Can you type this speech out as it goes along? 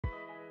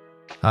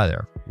Hi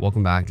there,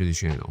 welcome back to the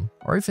channel.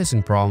 Are you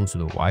facing problems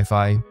with the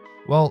Wi-Fi?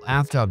 Well,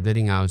 after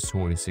updating iOS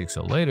 26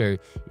 or later,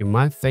 you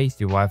might face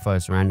your Wi-Fi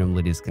is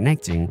randomly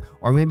disconnecting,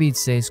 or maybe it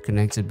says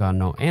connected but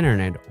no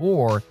internet,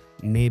 or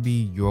maybe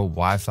your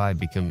Wi-Fi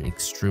become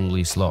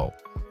extremely slow.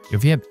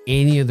 If you have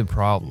any of the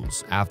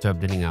problems after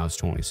updating iOS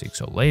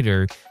 26 or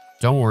later,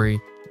 don't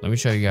worry, let me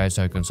show you guys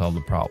how you can solve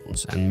the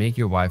problems and make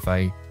your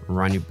Wi-Fi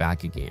run you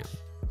back again.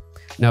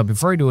 Now,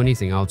 before you do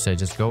anything, I would say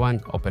just go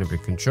and open up your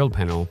control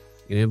panel,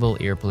 enable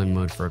airplane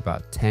mode for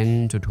about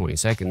 10 to 20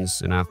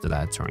 seconds, and after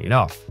that, turn it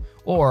off.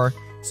 Or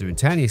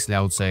simultaneously,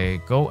 I would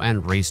say go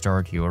and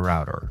restart your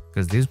router,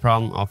 because this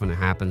problem often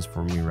happens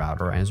for my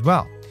router as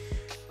well.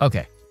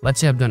 Okay, let's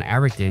say I've done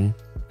everything,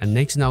 and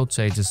next I would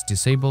say just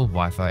disable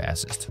Wi-Fi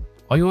assist.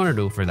 All you want to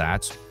do for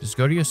that, just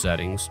go to your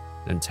settings,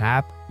 then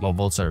tap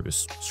mobile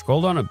service,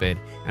 scroll down a bit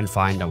and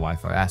find the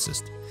Wi-Fi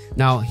assist.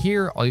 Now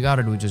here, all you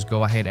gotta do is just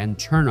go ahead and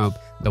turn up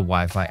the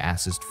Wi-Fi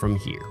assist from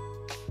here.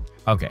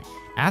 Okay,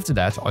 after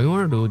that, all you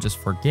want to do is just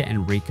forget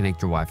and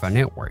reconnect your Wi-Fi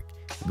network.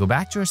 Go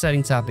back to your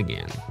settings tab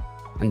again,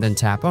 and then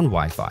tap on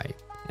Wi-Fi,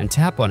 and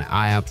tap on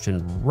I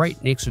option right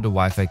next to the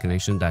Wi-Fi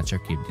connection that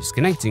should keep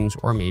disconnecting,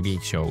 or maybe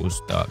it shows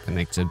the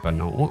connected but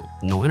no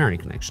internet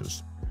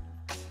connections.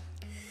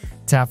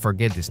 Tap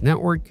forget this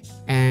network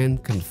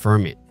and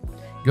confirm it.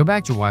 Go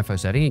back to Wi-Fi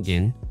setting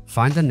again,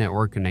 find the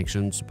network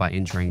connections by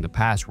entering the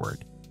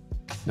password.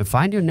 Now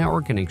find your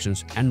network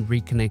connections and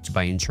reconnect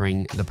by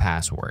entering the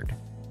password.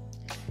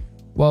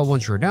 Well,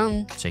 once you're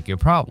done, check your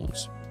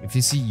problems. If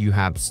you see you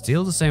have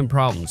still the same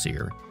problems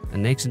here, the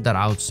next thing that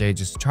I would say,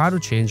 just try to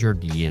change your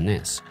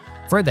DNS.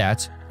 For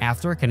that,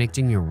 after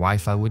connecting your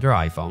Wi-Fi with your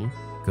iPhone,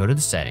 go to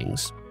the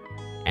settings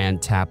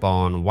and tap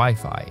on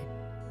Wi-Fi.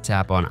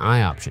 Tap on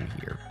I option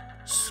here.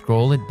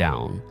 Scroll it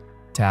down,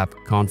 tap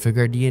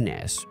configure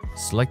DNS,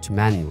 select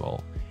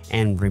manual,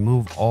 and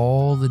remove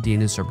all the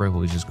DNS server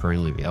which is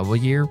currently available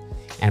here,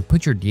 and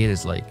put your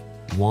DNS like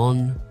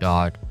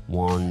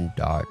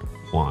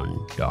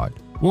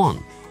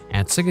 1.1.1.1,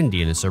 and second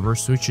DNS server,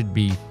 so it should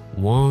be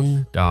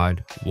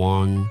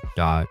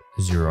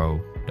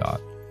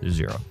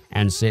 1.1.0.0,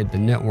 and save the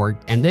network,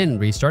 and then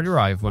restart your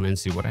iPhone and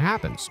see what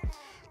happens.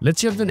 Let's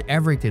say you've done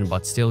everything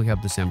but still you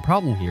have the same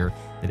problem here,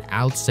 then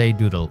I would say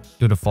do the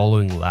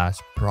following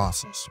last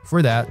process.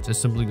 For that,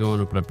 just simply go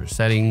and open up your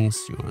settings.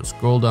 You want to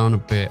scroll down a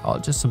bit. I'll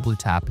just simply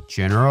tap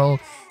general,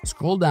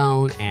 scroll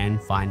down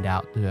and find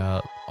out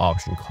the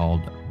option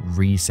called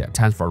reset,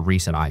 stands for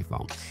reset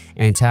iPhone,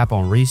 and tap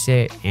on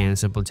reset and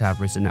simply tap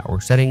reset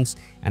network settings.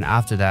 And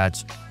after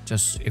that,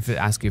 just if it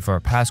asks you for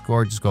a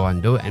passcode, just go ahead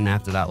and do it. And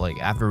after that, like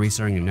after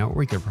restarting your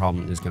network, your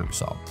problem is going to be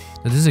solved.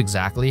 Now this is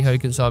exactly how you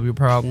can solve your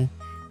problem.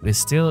 But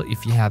still,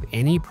 if you have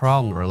any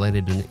problem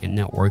related to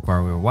network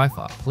or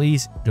Wi-Fi,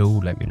 please do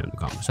let me know in the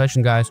comment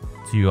section, guys.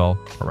 See you all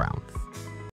around.